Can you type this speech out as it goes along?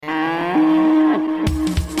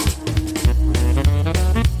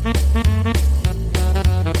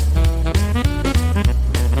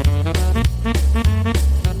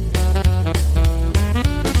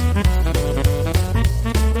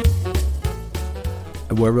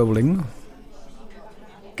We're rolling.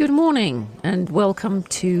 Good morning and welcome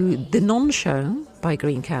to The Non-Show by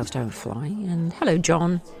Green Cows Don't Fly. And hello,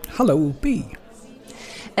 John. Hello, B.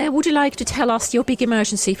 Would you like to tell us your big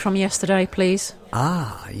emergency from yesterday, please?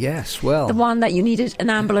 Ah, yes, well... The one that you needed an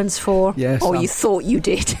ambulance for? Yes. Or you thought you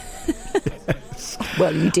did? Yes.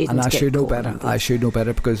 Well, you didn't. And I should know better. I should know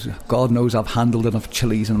better because God knows I've handled enough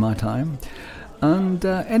chilies in my time. And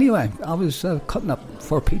anyway, I was cutting up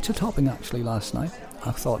for pizza topping actually last night. I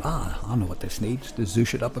thought, I know what this needs to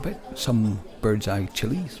zhoosh it up a bit. Some bird's eye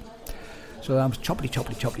chilies. So I was chop.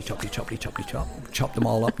 Chopped them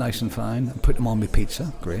all up nice and fine and put them on my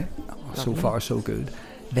pizza. Great. So far, so good.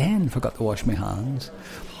 Then forgot to wash my hands.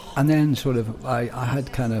 And then sort of,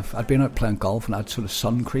 I'd been out playing golf and I had sort of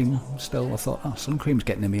sun cream still. I thought, sun cream's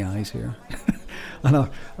getting in my eyes here. and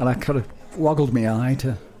I kind of woggled my eye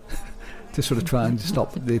to sort of try and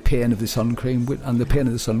stop the pain of the sun cream. And the pain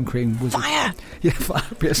of the sun cream was... Fire! Yeah, fire,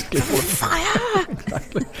 basically. Fire!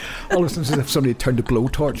 Exactly. All of a sudden, as if somebody turned a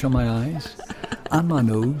blowtorch on my eyes and my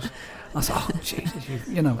nose. I thought, Jesus,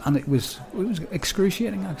 and it was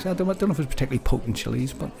excruciating, actually. I don't know if it was particularly potent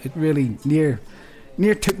chilies, but it really near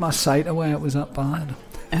took my sight away. It was that bad.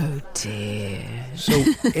 Oh, dear. So,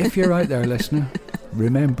 if you're out there, listener,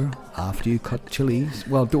 remember, after you cut chilies,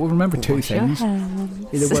 well, don't remember two things.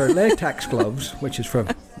 Either wear latex gloves, which is for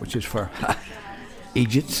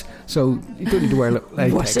idiots. So you don't need to wear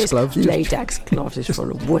latex gloves. Latex gloves is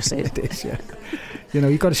for wusses. It is, yeah.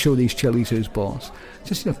 You've got to show these chilies who's boss.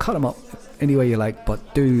 Just cut them up any way you like,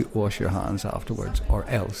 but do wash your hands afterwards, or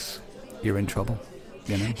else you're in trouble.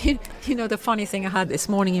 The funny thing I had this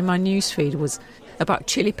morning in my newsfeed was about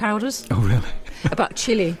chili powders. Oh, really? About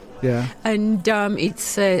chili. Yeah. And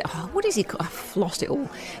it's, what is it called? I've lost it all.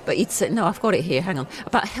 But it's, no, I've got it here, hang on.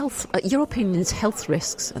 About health, your opinions, health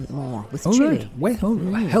risks and more with chili. Right. Well,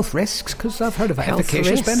 health risks, because I've heard of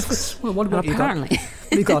efficacious benefits. Well, what about apparently.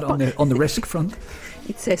 You got on the risk front?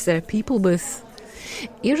 It says there people with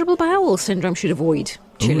irritable bowel syndrome should avoid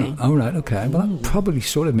chili. Oh, right, okay. Well, that probably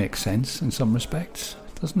sort of makes sense in some respects,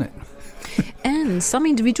 doesn't it? And some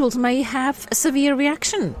individuals may have a severe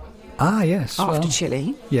reaction. Ah, yes. After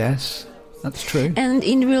chili. Yes, that's true. And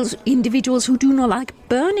individuals who do not like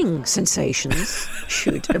burning sensations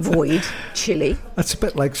should avoid chili. That's a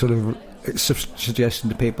bit like sort of suggesting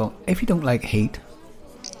to people, if you don't like heat,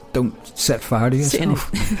 don't set fire to yourself.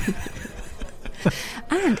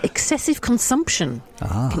 And excessive consumption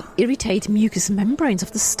can irritate mucous membranes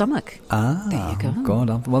of the stomach. There you go. God,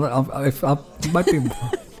 I might be...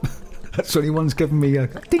 That's the only one's given me a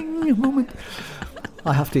ding moment.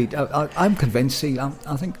 I have to eat. I'm convinced. See, I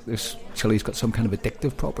think this chili's got some kind of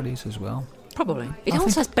addictive properties as well. Probably. It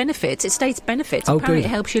also has benefits. It states benefits. Oh, apparently good. It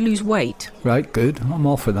helps you lose weight. Right, good. I'm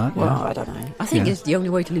all for that. Well, yeah. I don't know. I think it's the only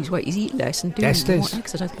way to lose weight is eat less and do more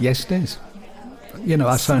exercise. Yes, it is.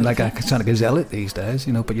 I sound like a zealot these days,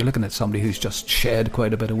 but you're looking at somebody who's just shed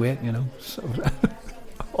quite a bit of weight, so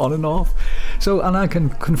on and off. So, and I can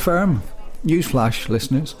confirm, newsflash,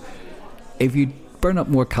 listeners, if you burn up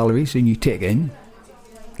more calories than you take in,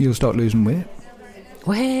 you'll start losing weight.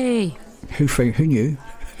 Way. Who knew?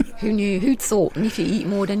 Who knew? Who'd thought? And if you eat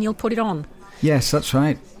more, then you'll put it on. Yes, that's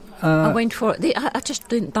right. I went for... I just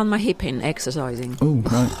done my hip in exercising. Oh,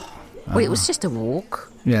 right. Well, it was just a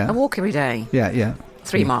walk. Yeah. I walk every day. Yeah.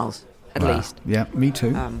 3 miles, at least. Yeah, me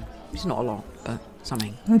too. It's not a lot, but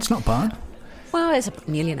something. It's not bad. Well, it's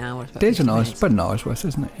nearly an hour. It's about an hour's worth,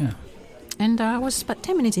 isn't it? Yeah. And I was about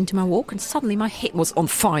 10 minutes into my walk, and suddenly my hip was on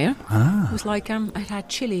fire. It was like I had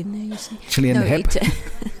chili in there, you see. Chili in the hip?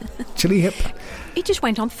 Chili hip? It just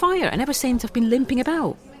went on fire, and ever since I've been limping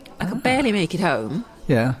about. I could barely make it home.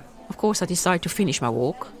 Yeah. Of course, I decided to finish my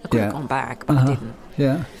walk. I could have gone back, but I didn't.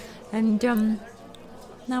 Yeah. And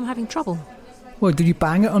now I'm having trouble. Well, did you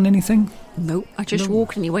bang it on anything? No, I just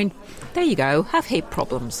walked and he went, there you go, have hip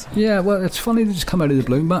problems. Yeah, well, it's funny to just come out of the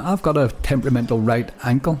blue, but I've got a temperamental right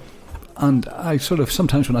ankle. And I sort of,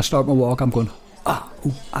 sometimes when I start my walk, I'm going,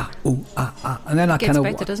 and then I kind of,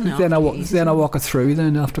 better, doesn't it, then I walk it through.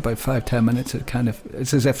 Then after about 5-10 minutes,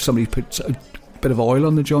 it's as if somebody puts a bit of oil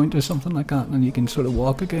on the joint or something like that, and you can sort of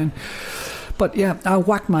walk again. But yeah, I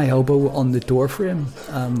whacked my elbow on the door frame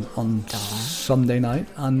on Sunday night,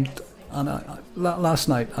 and last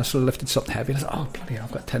night I sort of lifted something heavy. I thought, oh bloody hell,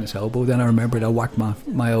 I've got a tennis elbow. Then I remembered I whacked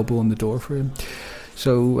my elbow on the door frame.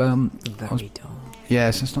 So very dull.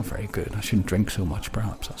 Yes, it's not very good. I shouldn't drink so much,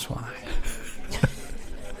 perhaps that's why.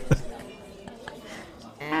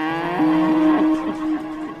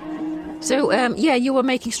 So, you were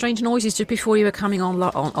making strange noises just before you were coming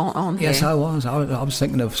on here. Yes, I was. I was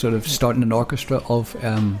thinking of sort of starting an orchestra of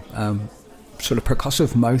sort of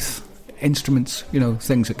percussive mouth instruments, you know,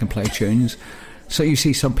 things that can play tunes. So you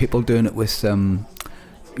see some people doing it with, you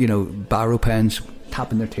know, barrow pens,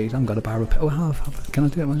 tapping their teeth. I've got a barrow pen. Oh, I have. Can I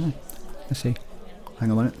do it with it? Let's see.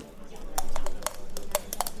 Hang on a minute.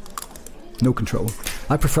 No control.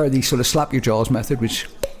 I prefer the sort of slap your jaws method, which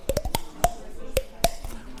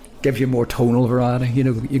gives you more tonal variety. You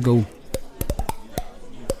know, you go.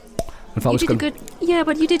 If I was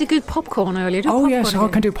but you did a good popcorn earlier. Oh yes, I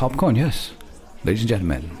can do popcorn. Yes, ladies and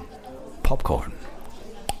gentlemen, popcorn.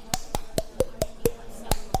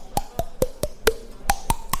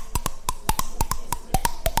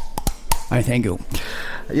 I thank you.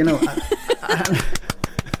 You know.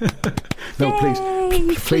 No, please.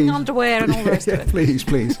 Fling underwear and all the rest of it. Please.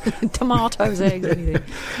 Tomatoes, eggs, anything.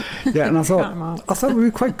 Yeah, and I thought it would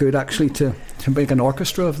be quite good actually to make an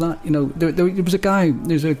orchestra of that. You know, there's a guy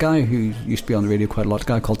who used to be on the radio quite a lot. A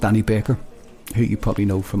guy called Danny Baker, who you probably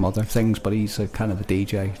know from other things, but he's a kind of a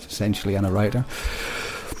DJ essentially and a writer.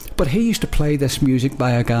 But he used to play this music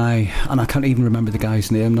by a guy, and I can't even remember the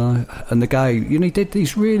guy's name now. And the guy, you know, he did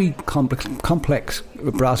these really complex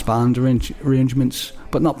brass band arrangements,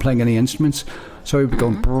 but not playing any instruments. So he would go,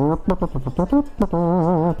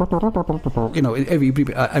 you know,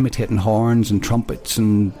 imitating horns and trumpets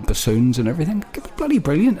and bassoons and everything. It was bloody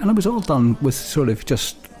brilliant, and it was all done with sort of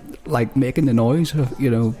just like making the noise,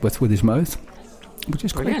 you know, with his mouth, which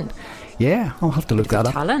is brilliant. Yeah, I'll have to look that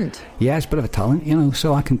up. Talent. Yeah, it's a bit of a talent, you know.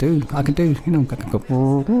 So I can do, you know, I can go.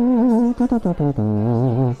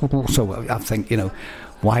 So I think, you know,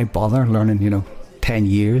 why bother learning, you know, 10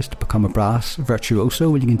 years to become a brass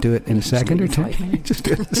virtuoso when you can do it in a second or two? Just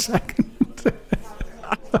do it in a second.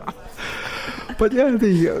 But yeah,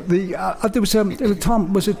 there was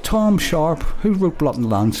Tom Sharp who wrote Blot in the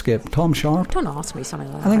Landscape. Tom Sharp. Don't ask me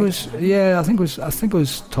something like that. I think it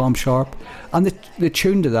was Tom Sharp, and the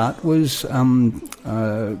tune to that was done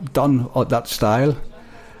at that style.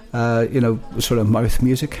 You know, sort of mouth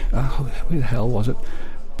music. Who the hell was it?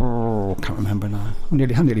 I can't remember now. I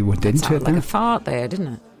nearly went into it. Like a fart there, didn't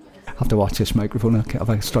it? I have to watch this microphone. If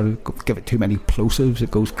I started to give it too many plosives, it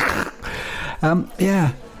goes.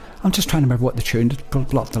 Yeah. I'm just trying to remember what the tune to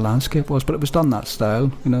Blot the Landscape was, but it was done that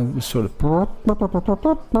style, you know. It was sort of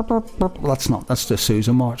that's the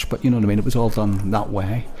Sousa March, but you know what I mean. It was all done that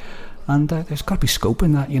way, and there's got to be scope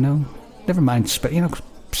in that, you know. Never mind, you know,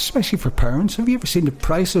 especially for parents. Have you ever seen the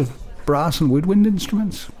price of brass and woodwind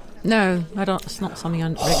instruments? No, I don't. It's not something I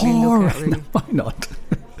regularly look at. Really. No, why not?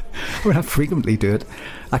 I mean, I frequently do it.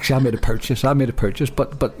 Actually, I made a purchase,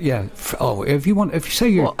 but yeah. If you say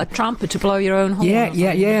you're a trumpet to blow your own horn. Yeah.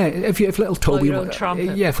 If little Toby,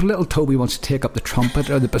 if little Toby wants to take up the trumpet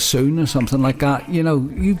or the bassoon or something like that, you know,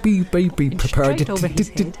 you'd be prepared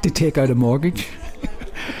to take out a mortgage,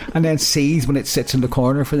 and then seethe when it sits in the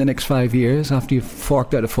corner for the next 5 years after you've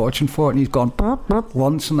forked out a fortune for it, and he's gone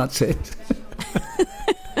once, and that's it.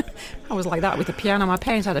 I was like that with the piano. My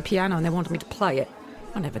parents had a piano, and they wanted me to play it.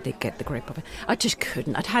 I never did get the grip of it. I just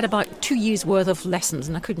couldn't. I'd had about 2 years' worth of lessons,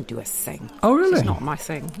 and I couldn't do a thing. Oh, really? It's not my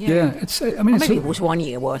thing. Yeah, it's. I mean, maybe it was 1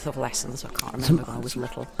 year worth of lessons. I can't remember when I was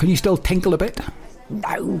little. Can you still tinkle a bit?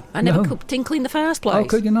 No, I never could tinkle in the first place. Oh,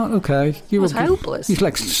 could you not? Okay, you was hopeless. You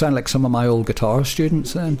sound like some of my old guitar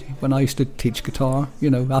students. Then, when I used to teach guitar, you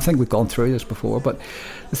know, I think we've gone through this before, but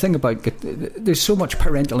the thing about there's so much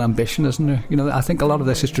parental ambition, isn't there? You know, I think a lot of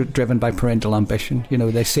this is driven by parental ambition. You know,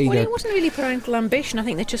 they see that. Well, it wasn't really parental ambition. I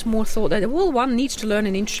think they just more thought that, well, one needs to learn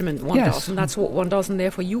an instrument, one does, and that's what one does, and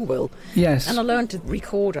therefore you will. Yes. And I learned to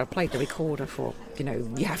record. I played the recorder for, you know,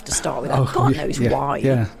 you have to start with that. God knows why.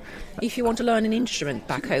 Yeah. If you want to learn an instrument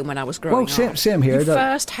back home when I was growing up, same here. You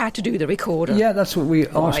first had to do the recorder. Yeah, that's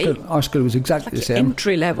what our school was exactly the same.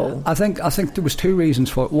 Entry level. I think there was two reasons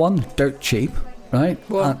for it. One, dirt cheap. Right,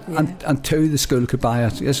 well, and two, the school could buy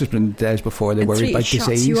it. This has been days before they worried about disease. It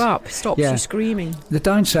shuts you up, stops you screaming. The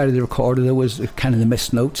downside of the recorder, there was kind of the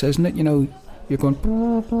missed notes, isn't it? You know, you're going,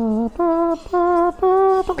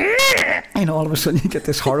 and all of a sudden you get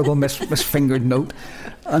this horrible misfingered note.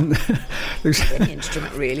 And there's an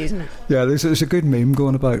instrument, really, isn't it? Yeah, there's a good meme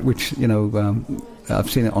going about, which, you know,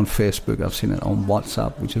 I've seen it on Facebook, I've seen it on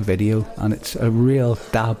WhatsApp, which is a video, and it's a real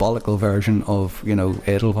diabolical version of, you know,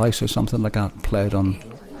 Edelweiss or something like that, played on,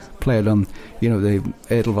 you know, the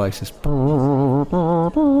Edelweiss is.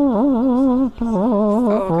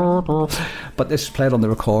 But this is played on the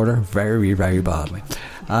recorder very, very badly,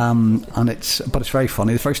 but it's very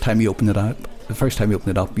funny. The first time you open it up,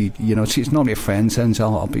 you know, it's normally a friend sends,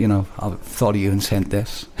 you know, I thought of you and sent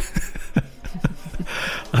this.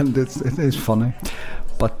 And it is funny,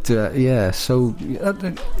 but yeah. So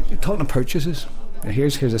talking of purchases,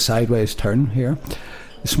 here's a sideways turn here.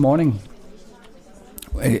 This morning,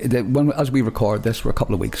 As we record this, we're a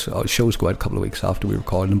couple of weeks. Shows go out a couple of weeks after we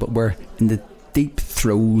record them, but we're in the deep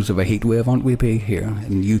throes of a heat wave, aren't we? Be here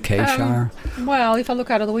in the UK Shire. Well, if I look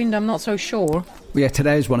out of the window, I'm not so sure. Yeah,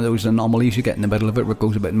 today is one of those anomalies. You get in the middle of it where it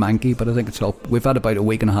goes a bit manky, but I think it's all. We've had about a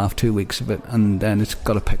week and a half, 2 weeks of it, and then it's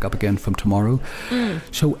got to pick up again from tomorrow.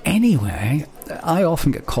 So anyway, I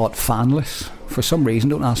often get caught fanless for some reason.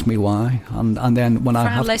 Don't ask me why. And then when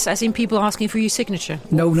fanless, as in people asking for your signature.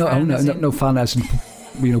 No, fan as in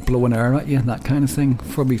blowing air at you and that kind of thing.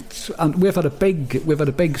 For me, and we've had a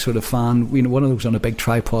big sort of fan. One of those on a big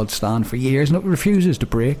tripod stand for years, and it refuses to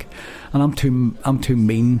break. And I'm too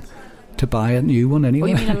mean to buy a new one anyway.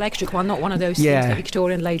 Oh, you mean an electric one, not one of those things that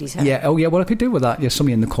Victorian ladies have? Yeah. Oh, yeah. What I could do with that? Yeah,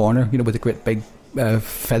 somebody in the corner, with a great big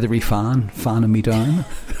feathery fanning me down.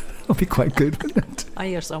 That'll be quite good, wouldn't it? I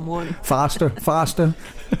hear someone. Faster.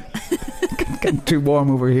 Getting too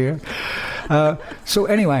warm over here. So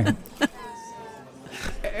anyway,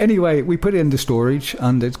 we put it into storage,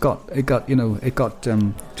 and it got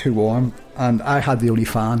too warm, and I had the only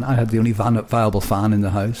viable fan in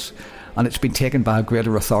the house, and it's been taken by a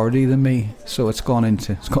greater authority than me, so it's gone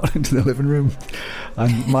into the living room,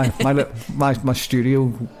 and my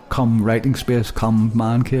studio, come writing space, come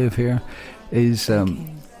man cave here, is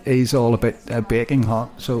all a bit baking hot.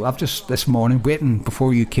 So I've just this morning, waiting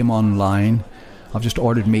before you came online, I've just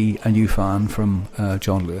ordered me a new fan from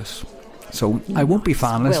John Lewis. So I won't be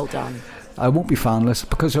fanless. Well done. I won't be fanless,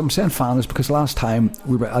 because I'm saying fanless because last time,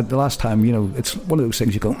 it's one of those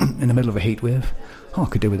things you go in the middle of a heat wave. Oh, I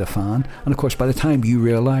could do with a fan. And of course, by the time you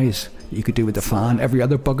realise you could do with the fan, every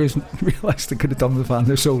other bugger's realised they could have done with the fan.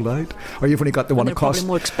 They're sold out, or you've only got the one that costs. Probably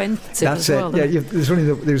more expensive. That's it. Well,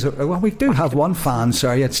 yeah, we do have one fan.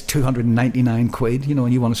 Sorry, it's £299,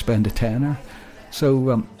 and you want to spend a tenner.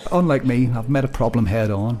 So unlike me, I've met a problem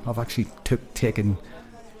head on. I've actually taken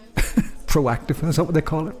proactive. Is that what they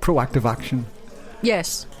call it? Proactive action.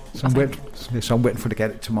 Yes. So I'm waiting for to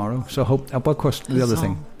get it tomorrow. So I hope. But of course, the other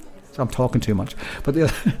thing. So I'm talking too much. But the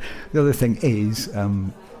other thing is.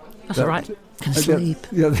 That's all right. Can sleep.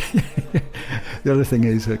 The other thing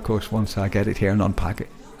is, of course, once I get it here and unpack it,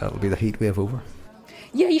 that'll be the heat wave over.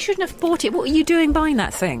 Yeah, you shouldn't have bought it. What were you doing buying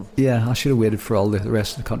that thing? Yeah, I should have waited for all the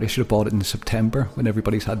rest of the country. I should have bought it in September when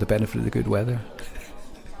everybody's had the benefit of the good weather.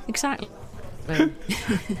 Exactly.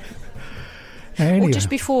 Anyway. Or just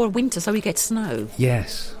before winter, so we get snow.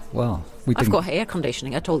 Yes. Well, I've got air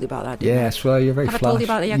conditioning. I told you about that, didn't I? Yes, well, you're very Have flash. I told you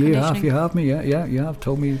about the air conditioning? You have me, yeah, you have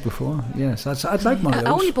told me before. Yes, I'd like one of those.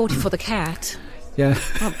 I only bought it for the cat. Yeah.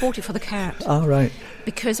 I bought it for the cat. All right.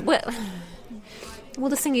 Because, well,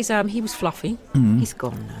 the thing is, he was fluffy. He's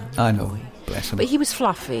gone now. I know. Boy. Bless him. But he was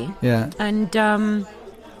fluffy. Yeah. And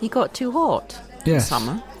he got too hot in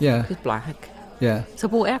summer. Yeah. He was black. Yeah. So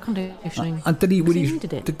I bought air conditioning. And did he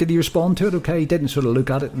respond to it okay? He didn't sort of look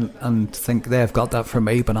at it and think, they've got that for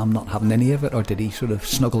me, but I'm not having any of it? Or did he sort of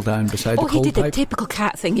snuggle down beside the coal pipe? Oh, he did the typical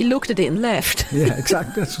cat thing. He looked at it and left. Yeah,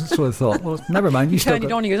 exactly. That's what I thought. Well, never mind. You turned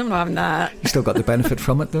it on, he goes, I'm not having that. You still got the benefit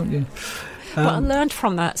from it, don't you? Well, I learned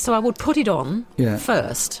from that. So I would put it on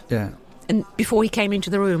first. Yeah. And before he came into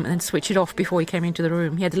the room, and then switch it off before he came into the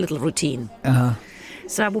room. He had a little routine. Uh-huh.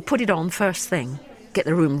 So I would put it on first thing, get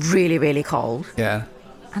the room really, really cold. Yeah.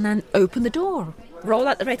 And then open the door, roll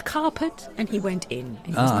out the red carpet, and he went in. And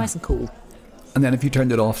he was nice and cool. And then if you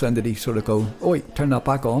turned it off, then did he sort of go, oh, wait, turn that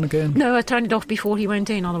back on again? No, I turned it off before he went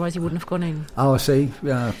in, otherwise he wouldn't have gone in. Oh, I see,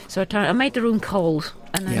 yeah. So I made the room cold,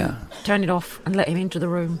 and then turned it off and let him into the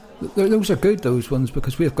room. Those are good, those ones,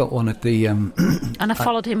 because we've got one at the... and I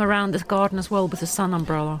followed him around the garden as well with a sun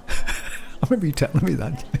umbrella. I remember you telling me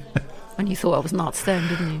that. And you thought I was nuts then,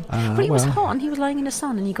 didn't you? But it was hot, and he was lying in the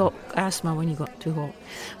sun, and he got asthma when he got too hot.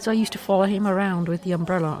 So I used to follow him around with the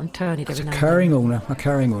umbrella and turn it every now and then. A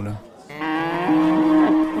caring owner.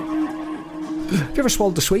 Have you ever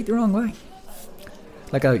swallowed the sweet the wrong way?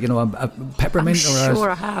 Like a peppermint? I'm sure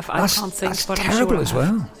I have. I can't think, that's but I'm terrible sure as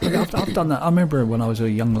well. I've done that. I remember when I was a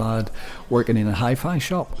young lad working in a hi-fi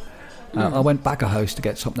shop. I went back a house to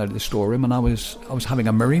get something out of the storeroom, and I was having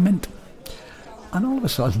a Murray mint. And all of a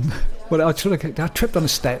sudden, I tripped on a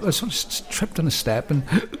step. I sort of tripped on a step, and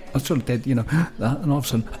I sort of did, that. And all of a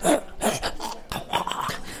sudden,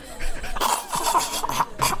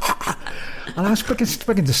 and I was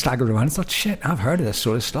beginning to stagger around. I thought, shit, I've heard of this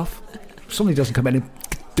sort of stuff. If somebody doesn't come in and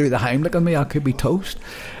do the Heimlich on me, I could be toast.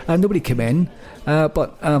 And nobody came in,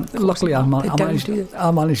 but luckily I managed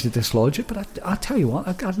to dislodge it. But I tell you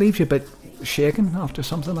what, I'd leave you a bit shaken after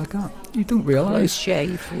something like that. You don't realise.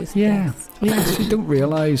 Shave with death. Yes, you don't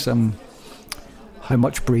realise how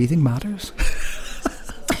much breathing matters.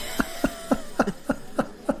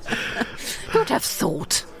 Don't have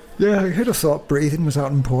thought. Yeah, who'd have thought breathing was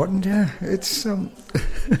that important? Yeah, it's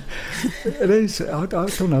it is. I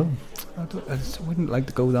don't know. I wouldn't like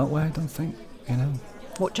to go that way. I don't think.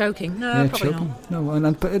 What, choking? No, Yeah, probably choking. not.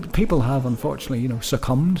 No, but people have unfortunately,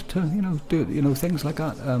 succumbed to do things like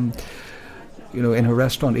that. In a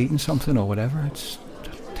restaurant eating something or whatever. It's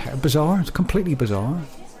bizarre. It's completely bizarre.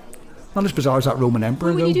 Not as bizarre as that Roman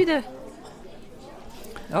emperor. What would you do there?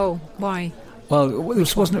 Oh, why? Well,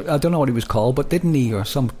 this wasn't. I don't know what he was called, but didn't he, or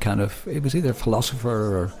some kind of? It was either a philosopher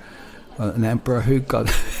or an emperor who got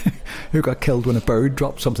who got killed when a bird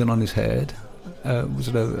dropped something on his head. Was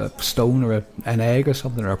it a stone or an egg or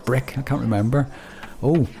something, or a brick? I can't remember.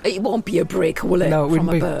 Oh, it won't be a brick, will it? No, it from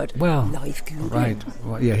a be, bird. Well, Life good. Right.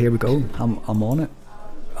 Well, yeah, here we go. I'm on it.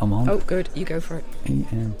 I'm on. Oh, good. You go for it.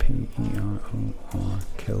 EMPEROR,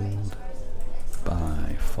 killed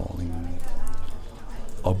by falling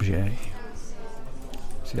objet.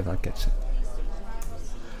 See if that gets it.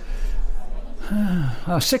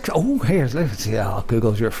 6. Oh, here. Let's see.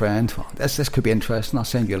 Google's your friend. This could be interesting. I'll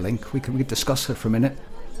send you a link. We could discuss it for a minute.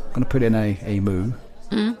 I'm going to put in a moo.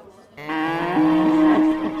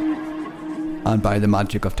 And by the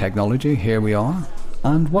magic of technology, here we are.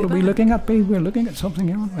 And what are we looking at, B? We're looking at something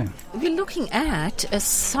here, aren't we? We're looking at a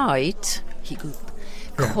site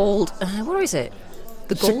called, what is it?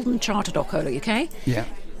 The goldencharter.co.uk. Yeah.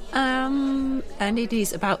 And it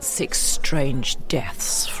is about 6 strange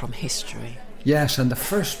deaths from history. Yes, and the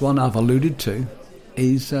first one I've alluded to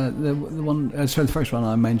is the one. Sorry, the first one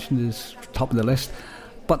I mentioned is top of the list.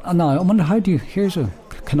 But now I wonder, here's a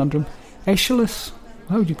conundrum. Aeschylus.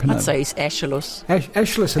 How would you pronounce it? I'd say it's Aeschylus.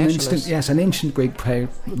 Aeschylus, an ancient Greek player.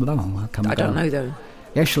 I don't know though.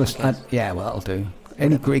 Aeschylus. Okay. Yeah, well, that'll do.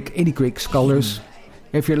 Any Greek scholars,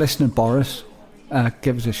 if you're listening, Boris,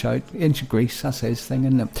 give us a shout. Ancient Greece, that's his thing,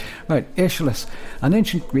 isn't it? Right, Aeschylus, an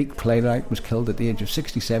ancient Greek playwright, was killed at the age of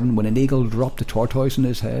 67 when an eagle dropped a tortoise on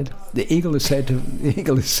his head. The eagle is said to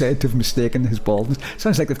have mistaken his baldness.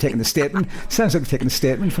 Sounds like they've taken a statement.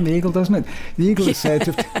 From the eagle, doesn't it? The eagle is said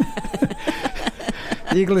to.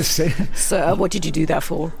 The eagle is said. So, what did you do that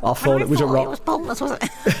for? I thought it was a rock. It was baldness, was it?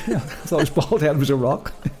 I thought his bald head was a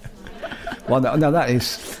rock. Well, now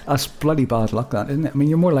that's bloody bad luck, that, isn't it? I mean,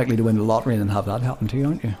 you're more likely to win the lottery than have that happen to you,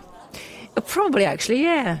 aren't you? Probably, actually,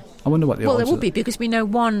 yeah. I wonder what the odds there would be, because we know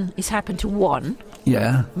one has happened to one.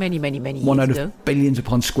 Yeah. Many years ago. One out of billions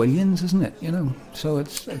upon squillions, isn't it? So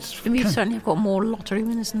it's. We certainly have got more lottery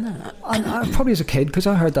winners than that. I probably as a kid, because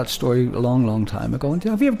I heard that story a long, long time ago. And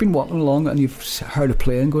have you ever been walking along and you've heard a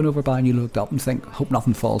plane going over by and you looked up and think, hope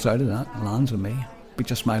nothing falls out of that and lands on me? It'd be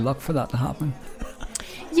just my luck for that to happen.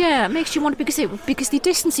 Yeah, it makes you wonder, because the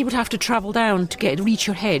distance he would have to travel down to reach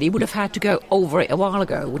your head, he would have had to go over it a while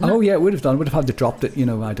ago, wouldn't it? Oh yeah, it would have done. Would have had to drop it, I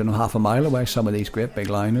don't know, half a mile away. Some of these great big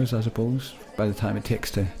liners, I suppose, by the time it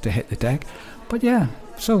takes to hit the deck. But yeah,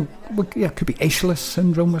 so it could be Aeschylus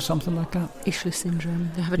syndrome or something like that. Aeschylus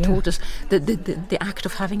syndrome. They have a tortoise. The act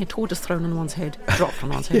of having a tortoise thrown on one's head, dropped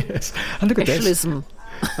on one's head. Yes, and look at Aeschylism.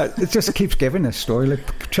 It just keeps giving this story.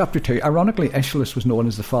 Like chapter 2, ironically, Aeschylus was known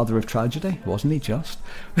as the father of tragedy, wasn't he? Just.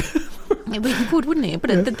 He would, wouldn't he?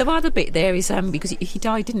 But the other bit there is because he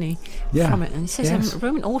died, didn't he? Yeah. From it, and it says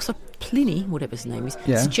Roman author Pliny, whatever his name is,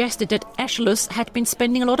 suggested that Aeschylus had been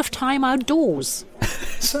spending a lot of time outdoors.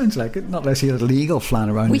 Sounds like it. Not unless he had an eagle flying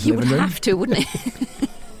around his living room. He would have to, wouldn't he?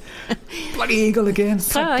 Bloody eagle again.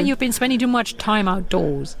 Sir, you've been spending too much time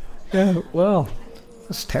outdoors. Yeah, well,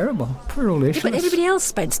 that's terrible. Poor old Aeschylus. But everybody else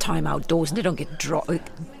spends time outdoors and they don't get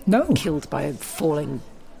killed by a falling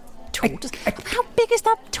tortoise. How big is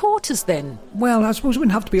that tortoise then? Well, I suppose it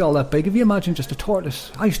wouldn't have to be all that big. If you imagine just a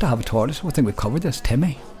tortoise. I used to have a tortoise. I think we've covered this.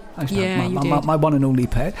 Timmy. I used to have my one and only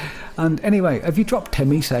pet. And anyway, if you drop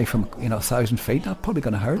Timmy, say, from 1,000 feet, that's probably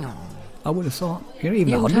going to hurt. No. I would have thought.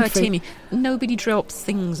 Even 100 feet. Timmy. Nobody drops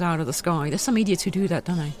things out of the sky. There's some idiots who do that,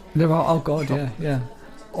 don't they? There are. Oh God, yeah.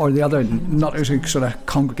 Or the other nutters who sort of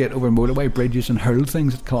congregate over motorway bridges and hurl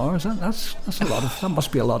things at cars. That's a lot of. That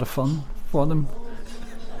must be a lot of fun for them.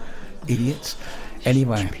 Idiots.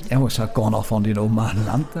 Anyway, I was gone off on the old man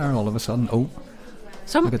rant there all of a sudden.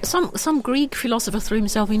 Some Greek philosopher threw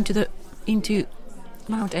himself into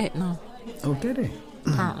Mount Etna. Oh, did he?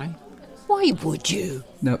 Apparently. Why would you?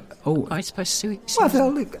 No. Oh, I suppose suicide.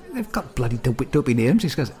 Well, they've got bloody dopey names.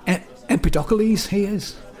 He's got Empedocles. He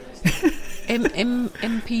is.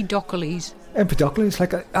 Empedocles. Empedocles,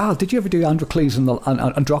 did you ever do Androcles and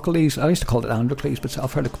Androcles? I used to call it Androcles, but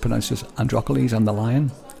I've heard it pronounced as Androcles and the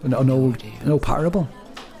lion. An old parable.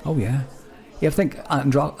 Oh yeah. You think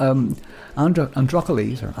Androcles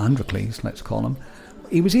or Androcles, let's call him.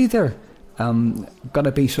 He was either going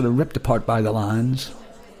to be sort of ripped apart by the lions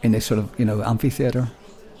in this sort of amphitheatre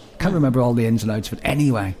can't remember all the ins and outs, but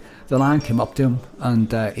anyway, the lion came up to him,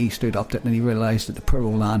 and he stood up to it, and he realised that the poor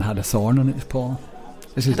old lion had a thorn on his paw.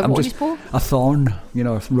 This is a thorn,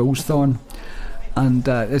 a rose thorn. And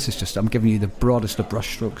this is just, I'm giving you the broadest of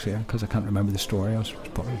brushstrokes here, because I can't remember the story. It was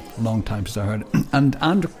probably a long time since I heard it. And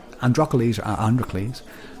Androcles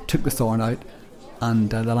took the thorn out, and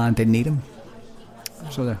the lion didn't eat him.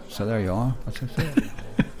 So there you are. That's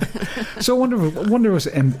it. So I wonder was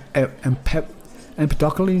Empedocles?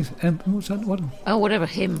 What's that? What? Oh, whatever,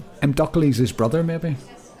 him. Empedocles, his brother, maybe.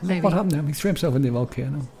 Maybe. What happened to him? He threw himself in the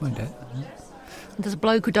volcano. My dead. There's a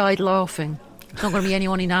bloke who died laughing. It's not going to be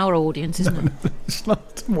anyone in our audience, isn't it? It's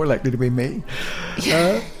not more likely to be me.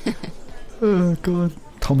 Oh, God.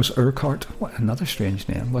 Thomas Urquhart. What another strange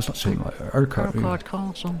name. Well, it's not so Urquhart. Urquhart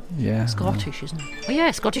Castle. Yeah. Scottish, isn't it? Oh,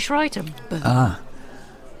 yeah, Scottish writer.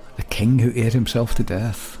 The king who ate himself to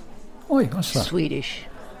death. Oi, what's that? Swedish,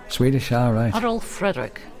 right. Adolf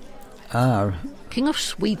Fredrik. King of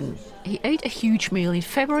Sweden. He ate a huge meal in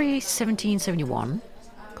February 1771,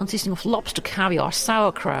 consisting of lobster, caviar,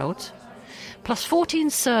 sauerkraut, plus 14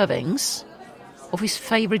 servings of his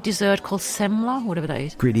favourite dessert called semla, whatever that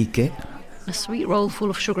is. Greedy git. A sweet roll full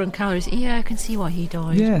of sugar and calories. Yeah, I can see why he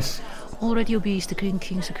died. Yes. Already obese, the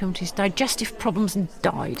king succumbed to his digestive problems and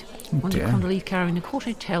died. One can't leave carrying a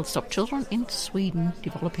cautionary tale stopped children in Sweden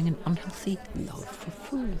developing an unhealthy love for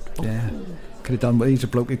food. Could have done what he's a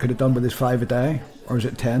bloke. He could have done with his 5 a day, or is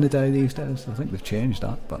it 10 a day these days? I think they've changed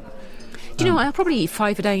that. But do you know? I'll probably eat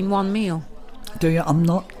 5 a day in one meal. Do you? I'm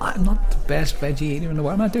not the best veggie eater in the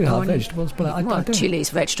world. I do have vegetables, but I don't. Chili's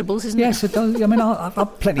vegetables, isn't it? Yes, it does. I mean,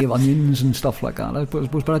 I've plenty of onions and stuff like that.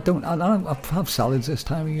 But I don't. I have salads this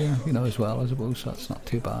time of year, as well. I suppose so that's not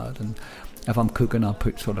too bad. And if I'm cooking, I'll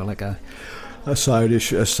put sort of like a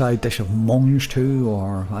side dish of mange too,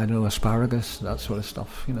 or I don't know, asparagus, that sort of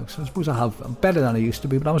stuff. So I suppose I have better than I used to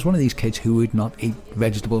be. But I was one of these kids who would not eat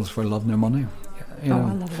vegetables for love nor money. I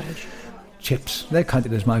love veg. Chips, they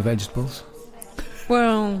counted as my vegetables.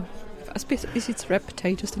 Well, I suppose it's red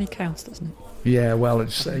potatoes, then it counts, doesn't it? Yeah, well,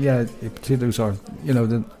 it's potatoes are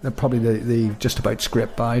they're probably the just about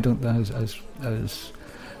scrape by, don't they? As I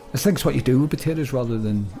think it's what you do with potatoes rather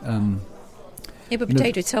than. Yeah, but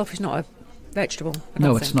potato itself is not a vegetable.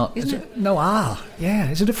 No, it's not. Is it? No,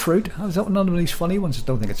 is it a fruit? Is that one of these funny ones? I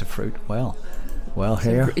don't think it's a fruit. Well,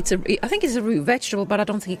 here. I think it's a root vegetable, but I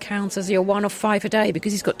don't think it counts as your 1 of 5 a day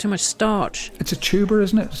because it's got too much starch. It's a tuber,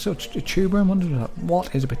 isn't it? So it's a tuber. I'm wondering,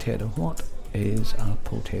 what is a potato? What is a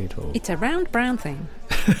potato? It's a round brown thing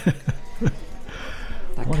that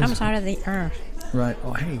comes out of the earth. Right.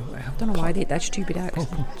 Oh, hey. I don't know why I did that stupid accent.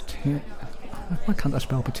 Why can't I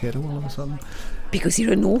spell potato all of a sudden? Because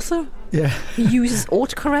you're an author. Yeah. He uses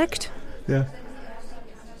autocorrect. Yeah.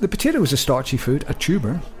 The potato is a starchy food, a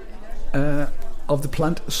tuber. Of the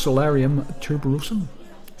plant Solarium tuberosum.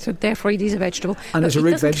 So therefore it is a vegetable. And it's a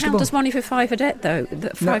root vegetable. It doesn't count as money for 5 a day, though.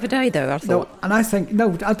 5 a day, though, I thought. No, and I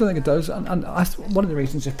don't think it does. And one of the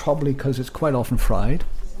reasons is probably because it's quite often fried.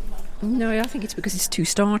 No, I think it's because it's too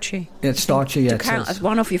starchy. It's starchy, yeah. To count as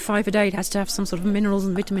 1 of your 5 a day, it has to have some sort of minerals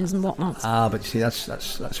and vitamins and whatnot. But you see,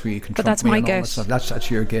 that's where you can. But that's my guess.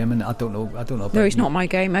 That's your game, and I don't know. About no, it's not my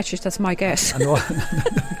game. That's my guess. I know.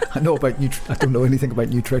 I know about. I don't know anything about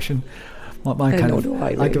nutrition. I give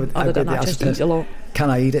it the acid test. Can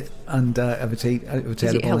I eat it? And if it's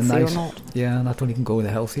edible and nice, or not? Yeah, and I don't even go with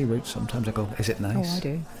the healthy route. Sometimes I go, is it nice? Oh, I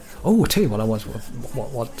do. Oh, I'll tell you what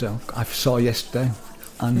I saw yesterday,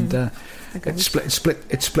 and it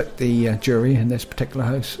split the jury in this particular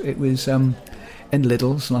house. It was in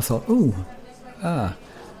Lidl's, and I thought,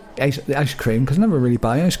 the ice cream, because I never really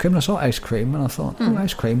buy ice cream. And I saw ice cream, and I thought,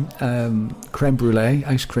 ice cream, creme brulee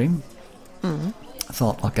ice cream. I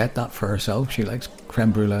thought, I'll get that for herself. She likes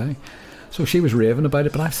creme brulee. So she was raving about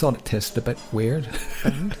it, but I thought it tasted a bit weird.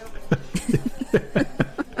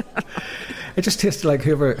 It just tasted like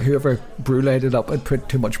whoever bruleed it up had put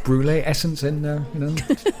too much brulee essence in there,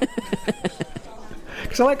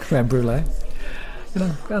 Because I like creme brulee.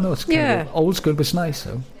 I know it's kind of old school, but it's nice,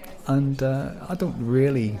 though. And I don't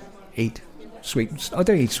really eat sweet. I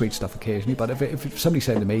do eat sweet stuff occasionally, but if somebody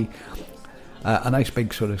said to me, a nice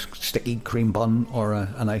big sort of sticky cream bun or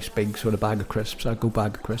a nice big sort of bag of crisps, I'd go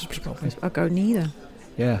bag of crisps probably. I'll go neither.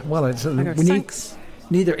 Yeah, well, thanks.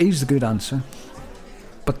 Neither is the good answer.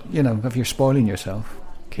 But if you're spoiling yourself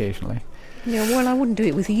occasionally. Yeah, well, I wouldn't do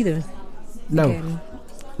it with either. No, again.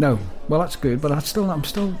 No. Well, that's good, but it's my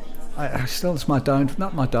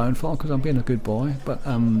not my downfall because I'm being a good boy. But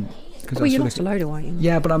Well, you lost a load of weight.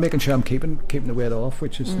 Yeah, but I'm making sure I'm keeping the weight off,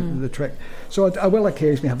 which is the trick. So I will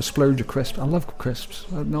occasionally have a splurge of crisps. I love crisps.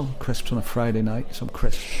 I love crisps on a Friday night. Some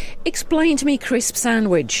crisps. Explain to me crisp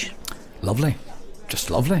sandwich. Lovely. Just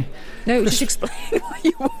lovely. No, just explain why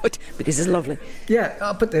you would, because it's lovely.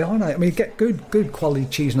 Yeah, but they are nice. I mean, get good quality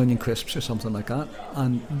cheese and onion crisps or something like that,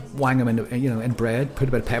 and wang them in bread. Put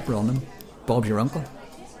a bit of pepper on them. Bob's your uncle.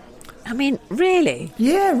 I mean, really?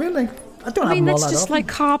 Yeah, really. I mean, that's just like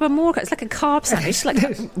carb and more. It's like a carb sandwich.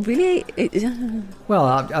 Like really. Well,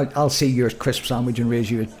 I'll see your crisp sandwich and raise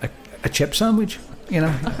you a chip sandwich.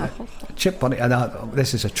 A chip bunny.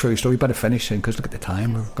 This is a true story. We better finish soon because look at the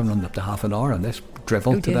time. We're going to run up to half an hour on this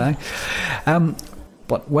drivel today.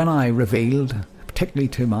 But when I revealed, particularly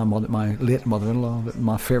to my late mother-in-law, that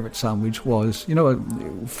my favourite sandwich was,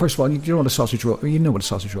 first of all, you know what a sausage roll. You know what a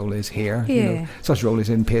sausage roll is here. Yeah. Sausage roll is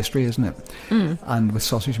in pastry, isn't it? And with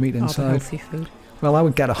sausage meat inside. Healthy food. Well, I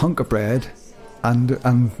would get a hunk of bread,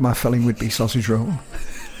 and my filling would be sausage roll.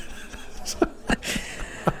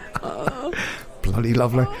 Bloody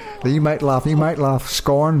lovely. You might laugh,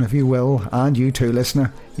 scorn if you will, and you too,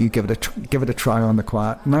 listener. You give it a try on the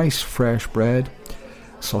quiet. Nice fresh bread,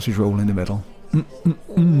 sausage roll in the middle.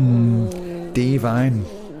 Divine.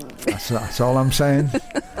 That's all I'm saying.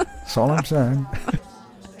 That's all I'm saying.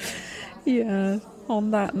 Yeah.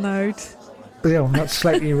 On that note. On that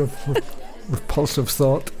slightly repulsive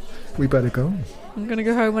thought, we better go. I'm going to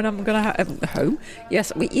go home, and I'm going to home.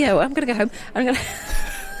 Yes. I'm going to go home. I'm going to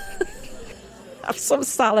have some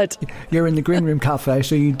salad. You're in the Green Room Cafe,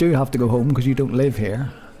 so you do have to go home because you don't live here.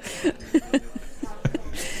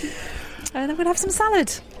 And I'm going to have some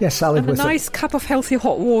salad. Yeah, salad and with a nice cup of healthy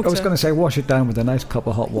hot water. I was going to say wash it down with a nice cup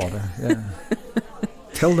of hot water. Yeah.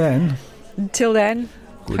 Till then.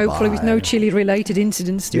 Goodbye. Hopefully with no Chilli related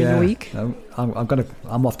incidents during the week. No,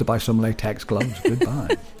 I'm off to buy some latex gloves.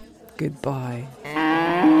 Goodbye. Goodbye.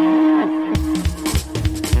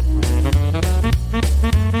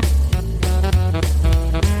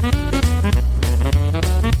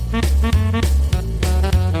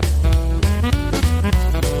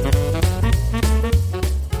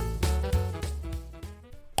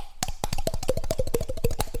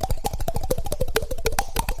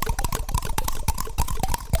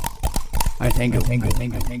 I think.